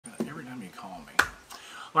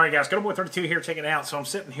All right, guys, Good Boy 32 here, checking it out. So I'm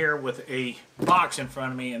sitting here with a box in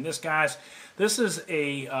front of me, and this, guys, this is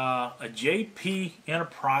a JP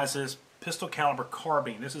Enterprises pistol caliber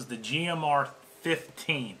carbine. This is the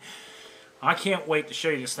GMR-15. I can't wait to show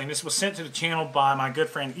you this thing. This was sent to the channel by my good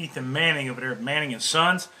friend Ethan Manning over there at Manning &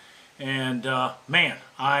 Sons. And man,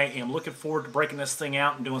 I am looking forward to breaking this thing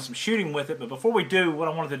out and doing some shooting with it. But before we do, what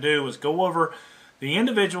I wanted to do is go over the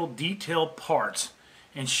individual detailed parts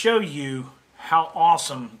and show you how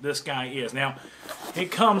awesome this guy is. Now,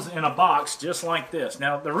 it comes in a box just like this.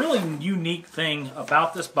 Now, the really unique thing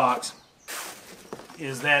about this box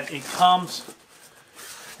is that it comes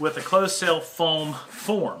with a closed cell foam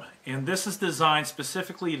form. And this is designed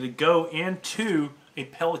specifically to go into a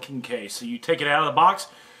Pelican case. So you take it out of the box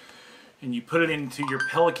and you put it into your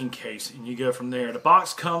Pelican case and you go from there. The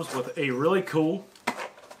box comes with a really cool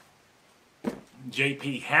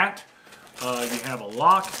JP hat. You have a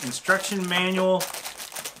lock instruction manual.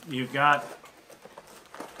 You've got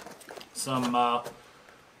some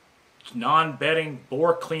non-bedding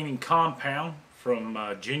bore cleaning compound from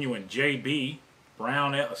Genuine JB,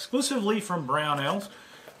 exclusively from Brownells.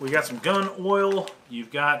 We got some gun oil.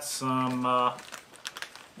 You've got some,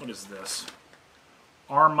 what is this?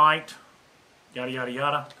 Armite, yada yada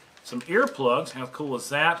yada. Some earplugs, how cool is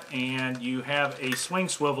that? And you have a swing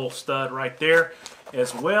swivel stud right there,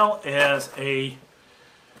 as well as a, what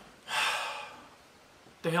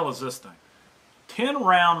the hell is this thing? 10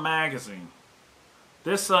 round magazine.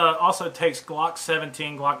 This also takes Glock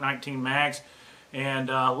 17, Glock 19 mags, and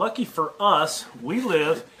lucky for us, we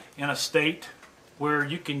live in a state where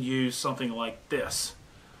you can use something like this.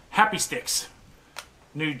 Happy Sticks,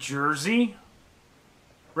 New Jersey.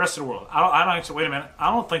 Rest of the world. I don't actually, wait a minute. I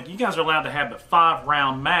don't think you guys are allowed to have but 5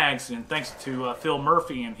 round mags, and thanks to Phil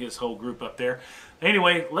Murphy and his whole group up there.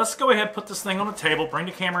 Anyway, let's go ahead and put this thing on the table, bring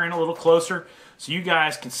the camera in a little closer so you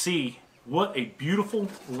guys can see what a beautiful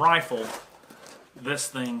rifle this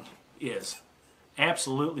thing is.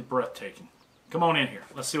 Absolutely breathtaking. Come on in here.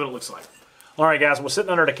 Let's see what it looks like. Alright guys, we're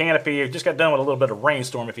sitting under the canopy. Just got done with a little bit of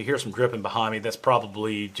rainstorm. If you hear some dripping behind me, that's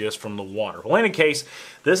probably just from the water. Well, in any case,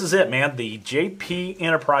 this is it, man. The JP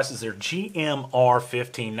Enterprises, their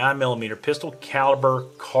GMR-15 9mm pistol caliber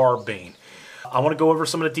carbine. I want to go over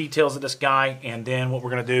some of the details of this guy, and then what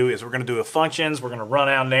we're going to do is we're going to do a functions. We're going to run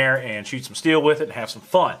out there and shoot some steel with it and have some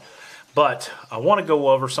fun. But I want to go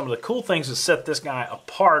over some of the cool things that set this guy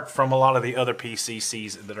apart from a lot of the other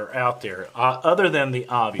PCCs that are out there, other than the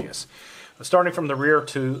obvious. Starting from the rear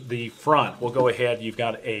to the front, we'll go ahead. You've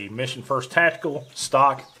got a Mission First Tactical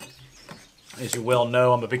stock. As you well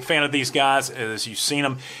know, I'm a big fan of these guys, as you've seen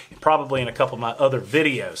them probably in a couple of my other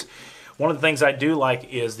videos. One of the things I do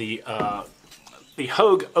like is the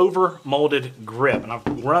Hogue over-molded grip. And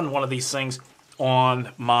I've run one of these things on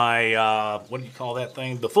my, what do you call that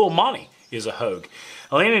thing? The Full Monty is a Hogue.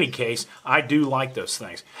 Well, in any case, I do like those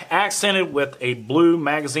things. Accented with a blue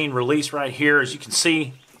magazine release right here. As you can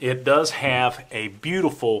see, it does have a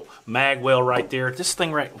beautiful mag well right there. This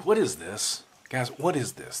thing right, what is this? Guys, what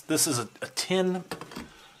is this? This is a 10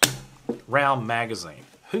 round magazine.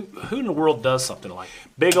 Who in the world does something like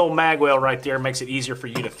that? Big old mag well right there makes it easier for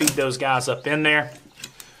you to feed those guys up in there.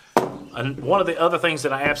 And one of the other things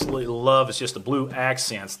that I absolutely love is just the blue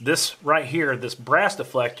accents. This right here, this brass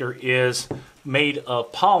deflector is made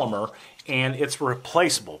of polymer, and it's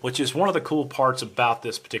replaceable, which is one of the cool parts about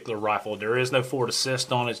this particular rifle. There is no forward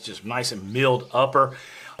assist on it. It's just nice and milled upper.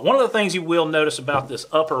 One of the things you will notice about this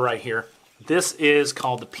upper right here, this is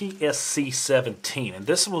called the PCC 17, and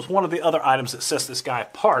this was one of the other items that sets this guy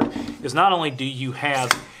apart, is not only do you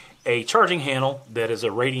have a charging handle that is a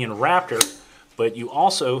Radian Raptor, but you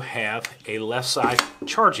also have a left side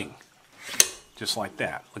charging, just like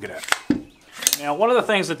that. Look at that. Now, one of the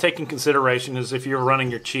things to take in consideration is if you're running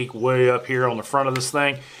your cheek way up here on the front of this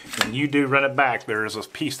thing, and you do run it back, there is a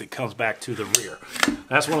piece that comes back to the rear.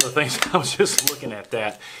 That's one of the things. I was just looking at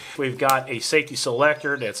that. We've got a safety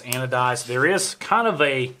selector that's anodized. There is kind of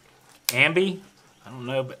a ambi, I don't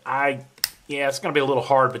know, but yeah, it's going to be a little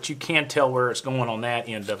hard, but you can tell where it's going on that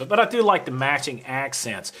end of it. But I do like the matching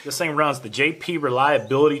accents. This thing runs the JP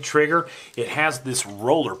Reliability trigger. It has this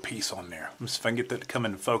roller piece on there. Let me see if I can get that to come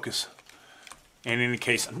into focus. And in any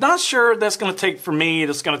case, I'm not sure that's going to take, for me,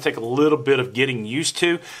 it's going to take a little bit of getting used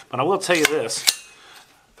to, but I will tell you this,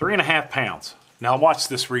 3.5 pounds. Now watch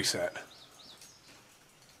this reset.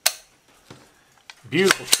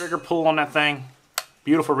 Beautiful trigger pull on that thing,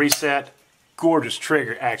 beautiful reset, gorgeous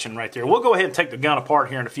trigger action right there. We'll go ahead and take the gun apart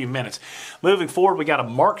here in a few minutes. Moving forward, we got a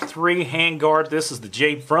Mark III handguard. This is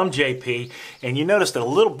the from JP, and you notice that a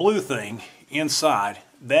little blue thing inside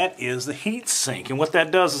that is the heat sink. And what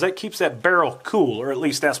that does is that keeps that barrel cool, or at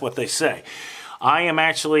least that's what they say. I am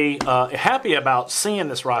actually happy about seeing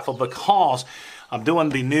this rifle because I'm doing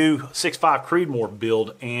the new 6.5 Creedmoor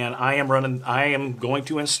build, and I am going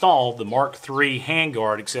to install the Mark III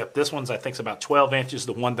handguard, except this one's I think is about 12 inches.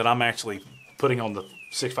 The one that I'm actually putting on the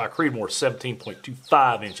 6.5 Creedmoor is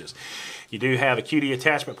 17.25 inches. You do have a QD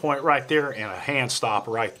attachment point right there and a hand stop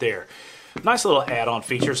right there. Nice little add-on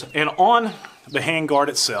features. And on the handguard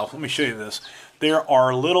itself, let me show you this. There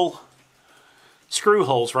are little screw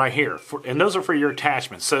holes right here, and those are for your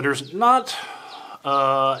attachments. So there's not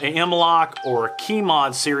an M-Lock or a Key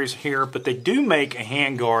Mod series here, but they do make a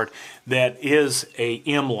handguard that is a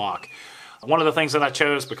M-Lock. One of the things that I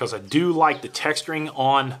chose because I do like the texturing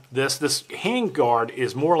on this handguard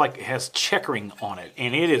is more like it has checkering on it,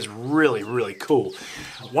 and it is really, really cool.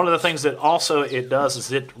 One of the things that also it does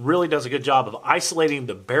is it really does a good job of isolating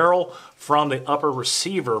the barrel from the upper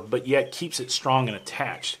receiver, but yet keeps it strong and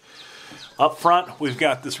attached. Up front, we've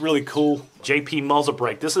got this really cool JP muzzle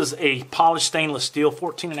brake. This is a polished stainless steel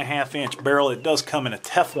 14.5 inch barrel. It does come in a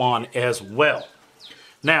Teflon as well.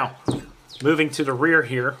 Now, moving to the rear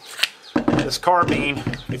here, this carbine,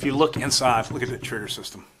 if you look inside, look at the trigger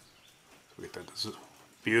system. Look at that, this is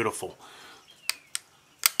beautiful.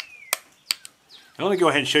 And let me go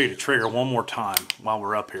ahead and show you the trigger one more time while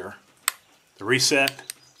we're up here. The reset,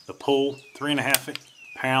 the pull, 3.5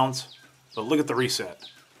 pounds, but look at the reset.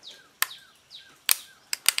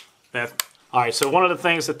 Alright, so one of the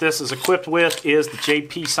things that this is equipped with is the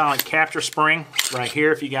JP Silent Capture Spring right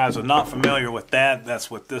here. If you guys are not familiar with that, that's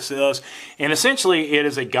what this is. And essentially it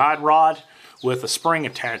is a guide rod with a spring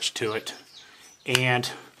attached to it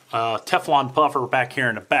and a Teflon puffer back here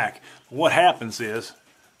in the back. What happens is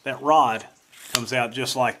that rod comes out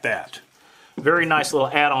just like that. Very nice little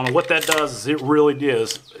add-on. And what that does is it really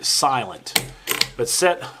is silent, but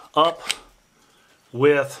set up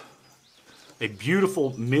with a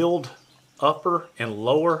beautiful milled upper and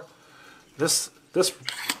lower. This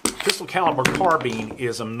pistol caliber carbine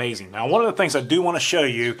is amazing. Now, one of the things I do want to show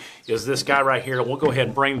you is this guy right here. We'll go ahead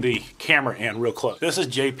and bring the camera in real close. This is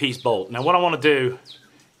JP's bolt. Now, what I want to do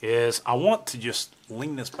is I want to just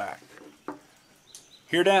lean this back.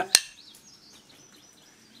 Hear that?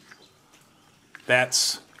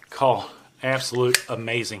 That's called absolute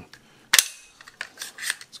amazing.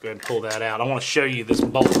 Let's go ahead and pull that out. I want to show you this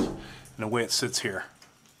bolt and the way it sits here.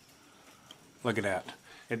 Look at that.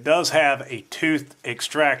 It does have a tooth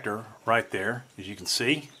extractor right there, as you can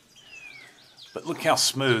see. But look how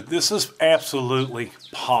smooth. This is absolutely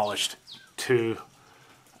polished to,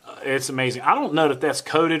 it's amazing. I don't know that that's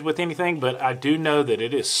coated with anything, but I do know that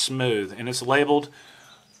it is smooth. And it's labeled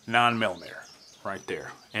 9mm right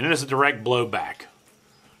there. And it is a direct blowback.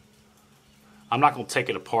 I'm not going to take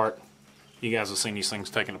it apart. You guys have seen these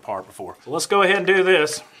things taken apart before. So let's go ahead and do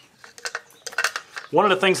this. One of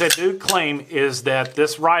the things they do claim is that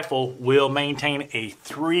this rifle will maintain a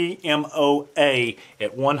 3 MOA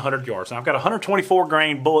at 100 yards. Now I've got 124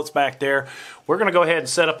 grain bullets back there. We're going to go ahead and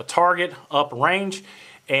set up a target up range.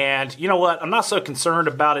 And you know what? I'm not so concerned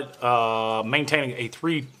about it maintaining a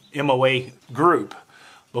 3 MOA group.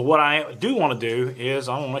 But what I do want to do is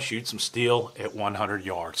I want to shoot some steel at 100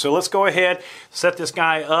 yards. So let's go ahead, set this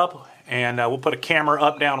guy up, and we'll put a camera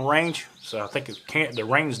up down range. So I think the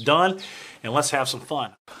range's done. And let's have some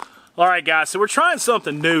fun. Alright guys, so we're trying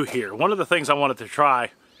something new here. One of the things I wanted to try,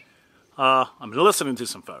 I'm listening to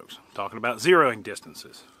some folks talking about zeroing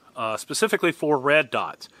distances, specifically for red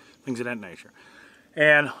dots, things of that nature.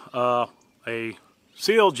 And a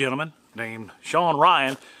SEAL gentleman named Sean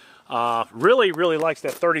Ryan really likes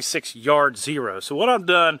that 36-yard zero. So what I've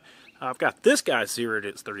done, I've got this guy zeroed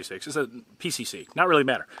at 36. It's a PCC, not really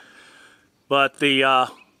matter. But the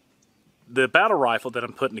battle rifle that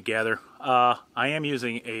I'm putting together, I am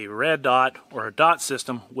using a red dot or a dot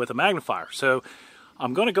system with a magnifier. So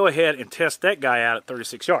I'm going to go ahead and test that guy out at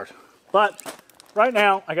 36 yards. But right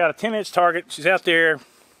now I got a 10-inch target. She's out there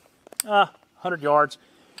 100 yards.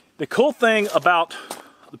 The cool thing about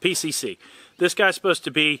the PCC, this guy's supposed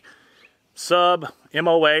to be sub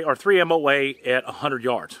MOA or 3 MOA at 100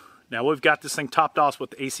 yards. Now we've got this thing topped off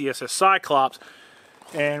with the ACSS Cyclops,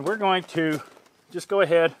 and we're going to just go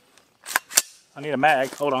ahead. I need a mag.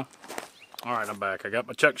 Hold on. All right, I'm back. I got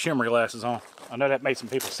my Chuck Schumer glasses on. I know that made some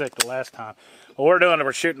people sick the last time. What we're doing is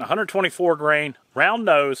we're shooting 124 grain round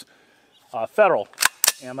nose Federal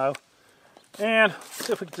ammo, and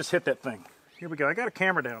see if we can just hit that thing. Here we go. I got a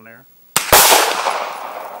camera down there.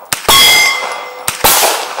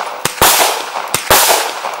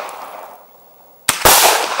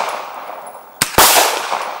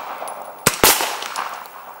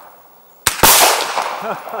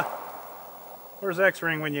 Where's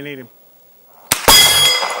X-Ring when you need him?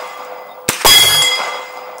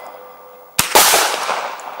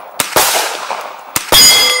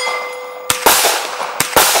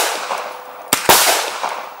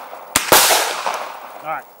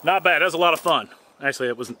 Alright, not bad. That was a lot of fun. Actually,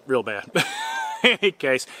 it wasn't real bad. In any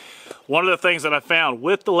case, one of the things that I found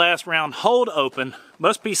with the last round hold open,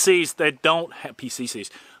 most PCs, they don't have PCCs.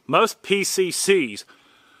 Most PCCs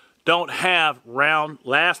don't have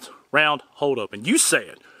last round hold open. You say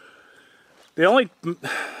it. The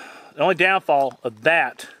only downfall of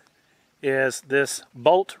that is this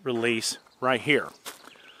bolt release right here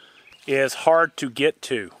is hard to get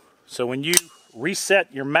to. So when you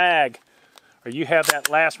reset your mag, or you have that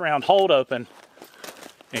last round hold open,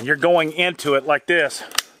 and you're going into it like this,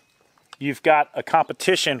 you've got a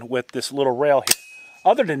competition with this little rail here.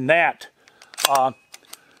 Other than that,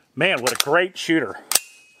 man, what a great shooter.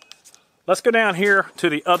 Let's go down here to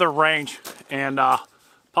the other range and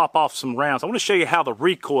pop off some rounds. I want to show you how the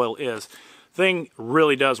recoil is. Thing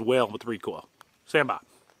really does well with recoil. Stand by.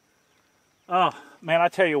 Oh, man, I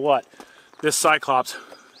tell you what, this Cyclops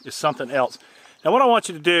is something else. Now what I want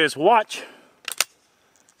you to do is watch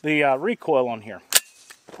the recoil on here.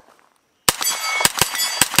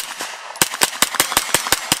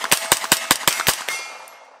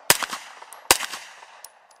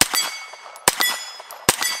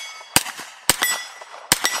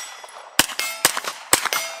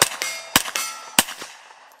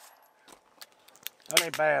 That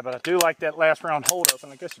ain't bad, but I do like that last round hold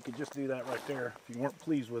open. I guess you could just do that right there if you weren't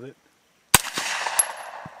pleased with it.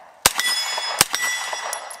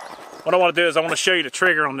 What I want to do is I want to show you the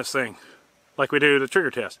trigger on this thing, like we do the trigger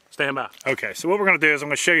test. Stand by. Okay, so what we're going to do is I'm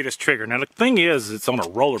going to show you this trigger. Now the thing is, it's on a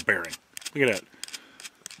roller bearing. Look at that.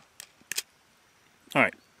 All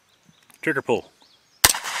right, trigger pull.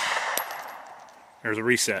 There's a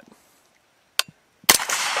reset.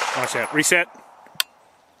 Watch that, reset.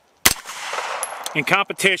 In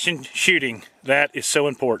competition shooting, that is so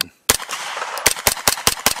important.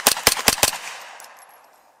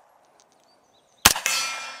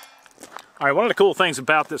 Alright, one of the cool things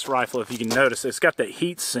about this rifle, if you can notice, it's got that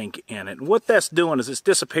heat sink in it. And what that's doing is it's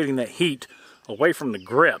dissipating that heat away from the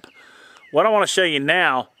grip. What I want to show you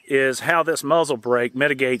now is how this muzzle brake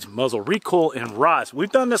mitigates muzzle recoil and rise.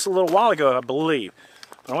 We've done this a little while ago, I believe.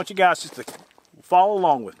 But I want you guys just to follow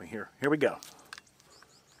along with me here. Here we go.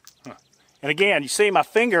 And again, you see my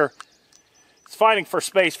finger is fighting for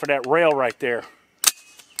space for that rail right there.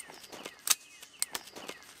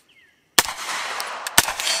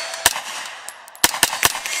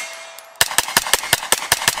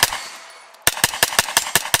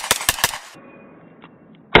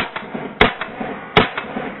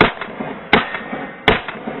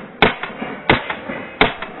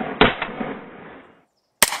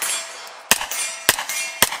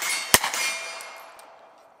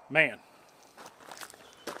 Man.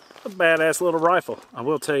 A badass little rifle. I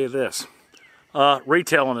will tell you this.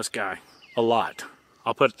 Retail on this guy, a lot.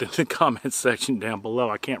 I'll put it in the comment section down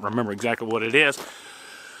below. I can't remember exactly what it is.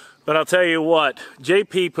 But I'll tell you what,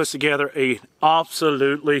 JP puts together a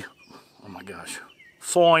absolutely, oh my gosh,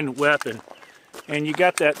 fine weapon. And you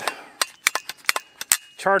got that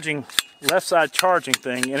charging, left side charging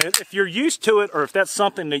thing. And if you're used to it, or if that's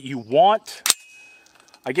something that you want,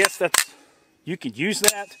 I guess that's, you could use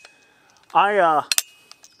that.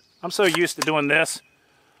 I'm so used to doing this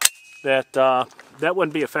that that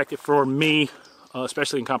wouldn't be effective for me,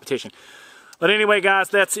 especially in competition. But anyway, guys,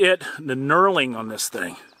 that's it. The knurling on this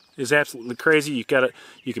thing is absolutely crazy. You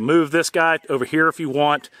can move this guy over here if you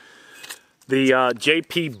want. The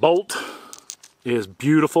JP bolt is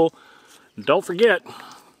beautiful. And don't forget,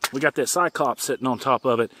 we got that Cyclops sitting on top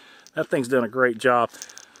of it. That thing's done a great job.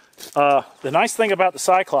 The nice thing about the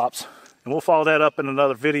Cyclops, and we'll follow that up in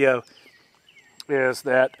another video, is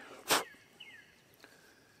that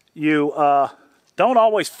you don't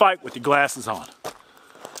always fight with your glasses on.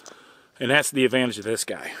 And that's the advantage of this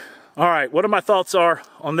guy. Alright, what my thoughts are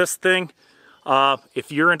on this thing.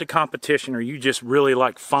 If you're into competition or you just really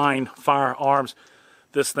like fine firearms,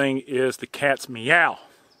 this thing is the cat's meow.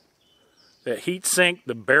 That heat sink,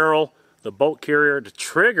 the barrel, the bolt carrier, the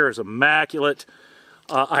trigger is immaculate.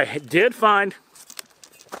 I did find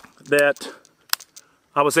that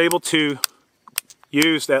I was able to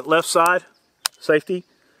use that left side safety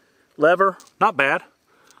lever. Not bad.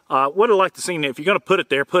 Would have liked to see it. If you're going to put it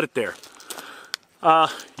there, put it there.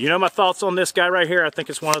 You know my thoughts on this guy right here. I think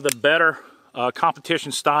it's one of the better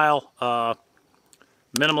competition style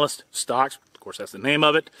minimalist stocks. Of course, that's the name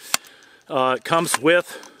of it. It comes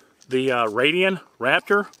with the Radian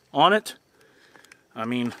Raptor on it. I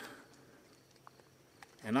mean,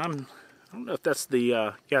 And I don't know if that's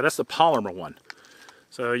the, yeah, that's the polymer one.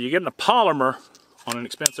 So you're getting a polymer on an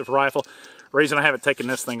expensive rifle. The reason I haven't taken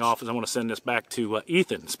this thing off is I want to send this back to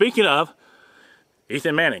Ethan. Speaking of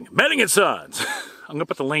Ethan Manning, Manning & Sons. I'm going to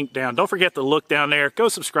put the link down. Don't forget to look down there. Go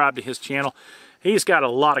subscribe to his channel. He's got a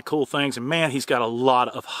lot of cool things, and man, he's got a lot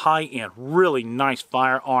of high-end, really nice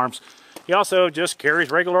firearms. He also just carries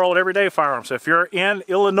regular old everyday firearms. So if you're in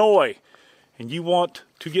Illinois and you want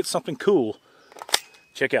to get something cool,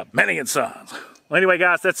 check out Manning & Sons. Well, anyway,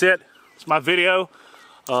 guys, that's it. It's my video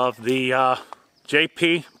of the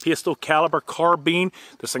JP pistol caliber carbine.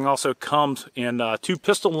 This thing also comes in 2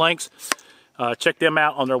 pistol lengths. Check them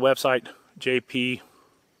out on their website,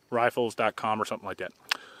 jprifles.com or something like that.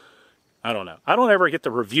 I don't know. I don't ever get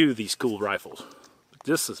to review these cool rifles.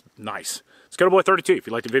 This is nice. ScoutBoy32. If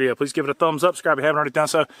you liked the video, please give it a thumbs up. Subscribe if you haven't already done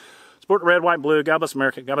so. Support the red, white, and blue. God bless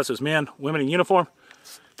America. God bless those men, women in uniform.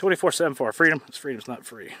 24/7 for our freedom. This freedom's not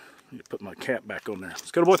free. I need to put my cap back on there.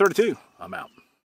 ScoutBoy32. I'm out.